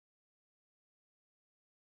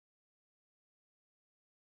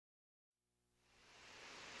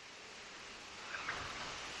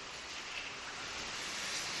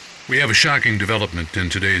We have a shocking development in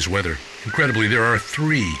today's weather. Incredibly, there are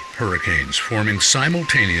 3 hurricanes forming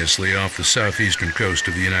simultaneously off the southeastern coast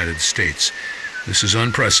of the United States. This is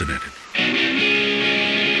unprecedented.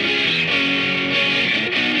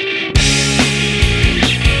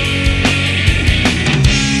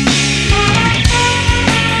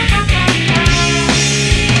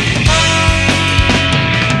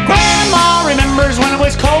 Grandma remembers when it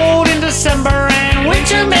was cold in December and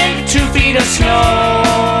winter meant 2 feet of snow.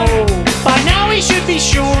 By now we should be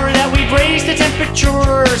sure that we've raised the temperature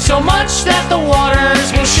so much that the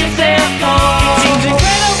waters will shift their flow. It seems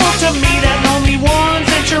incredible to me that in only 1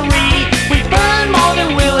 century we've burned more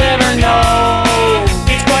than we'll ever know.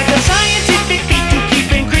 It's quite the scientific feat to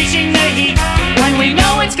keep increasing the heat when we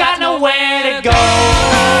know it's got nowhere to go.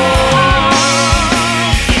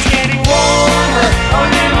 It's getting warmer, a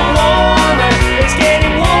little warmer. It's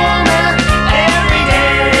getting warmer every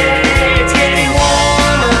day. It's getting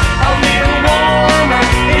warmer, a little warmer.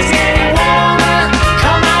 It's getting warmer.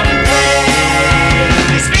 Come out and play.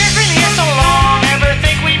 It's been here so long, ever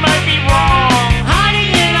think we might be wrong,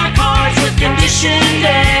 hiding in our cars with conditioned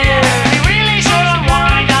air. We really should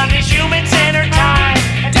unwind on this human-centered time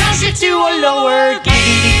and dash it to a lower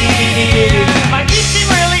gear. My beat seem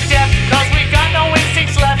really deaf, cause we've got no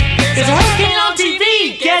instincts left. There's a hurricane on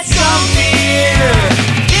TV, get some fear.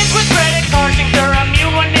 Kids with credit cards think they're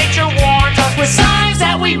immune when nature warns us with signs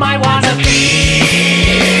that we might want to fear.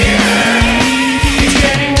 It's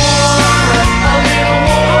getting warmer, a little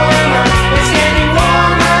warmer. It's getting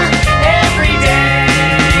warmer every day.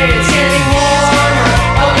 It's getting warmer,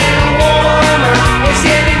 a little warmer. It's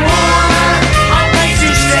getting warmer, a place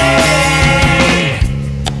to stay.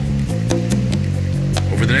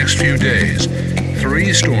 Over the next few days,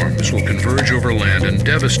 3 storms will converge over land and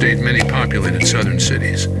devastate many populated southern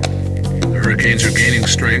cities. The hurricanes are gaining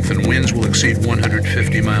strength and winds will exceed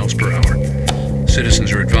 150 miles per hour.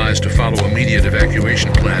 Citizens are advised to follow immediate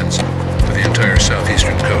evacuation plans for the entire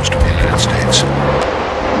southeastern coast of the United States.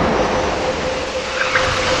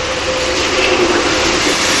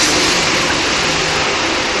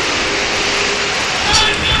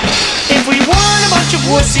 If we weren't a bunch of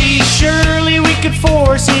wussies, surely we could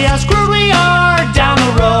foresee how screwed we are down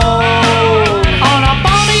the road. On a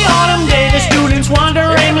balmy autumn day, the students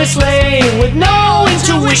wander aimlessly with no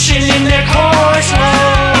intuition in their course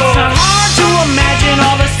load. It's not hard to imagine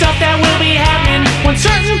all the stuff that will be happening when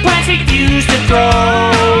certain plants refuse to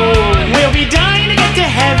grow. We'll be dying to get to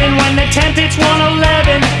heaven when the temp hits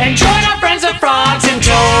 111 and join our friends the frogs in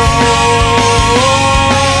tow.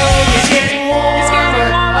 It's getting warmer,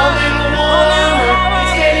 a little warmer.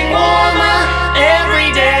 It's getting warmer every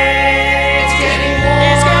day. It's getting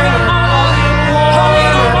warmer, a little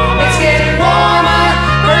warmer. It's getting warmer,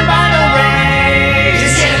 burned by the rain.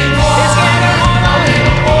 It's getting warmer, a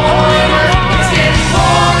little warmer. It's getting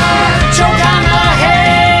warmer, choke on the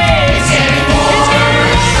hay. It's getting warmer,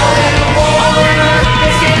 a little warmer.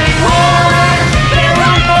 It's getting warmer, better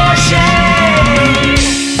run for shade.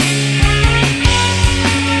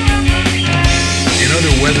 In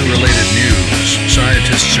other weather-related news,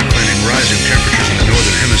 scientists are claiming rising temperatures in the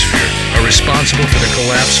northern hemisphere are responsible for the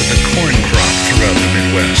collapse of the corn crop throughout the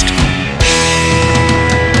Midwest.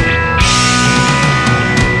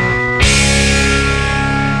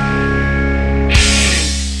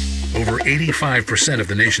 Over 85% of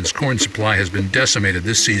the nation's corn supply has been decimated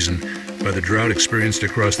this season by the drought experienced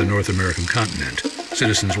across the North American continent.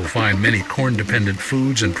 Citizens will find many corn-dependent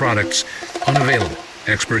foods and products unavailable.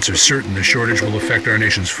 Experts are certain the shortage will affect our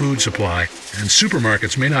nation's food supply, and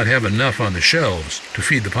supermarkets may not have enough on the shelves to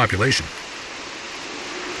feed the population.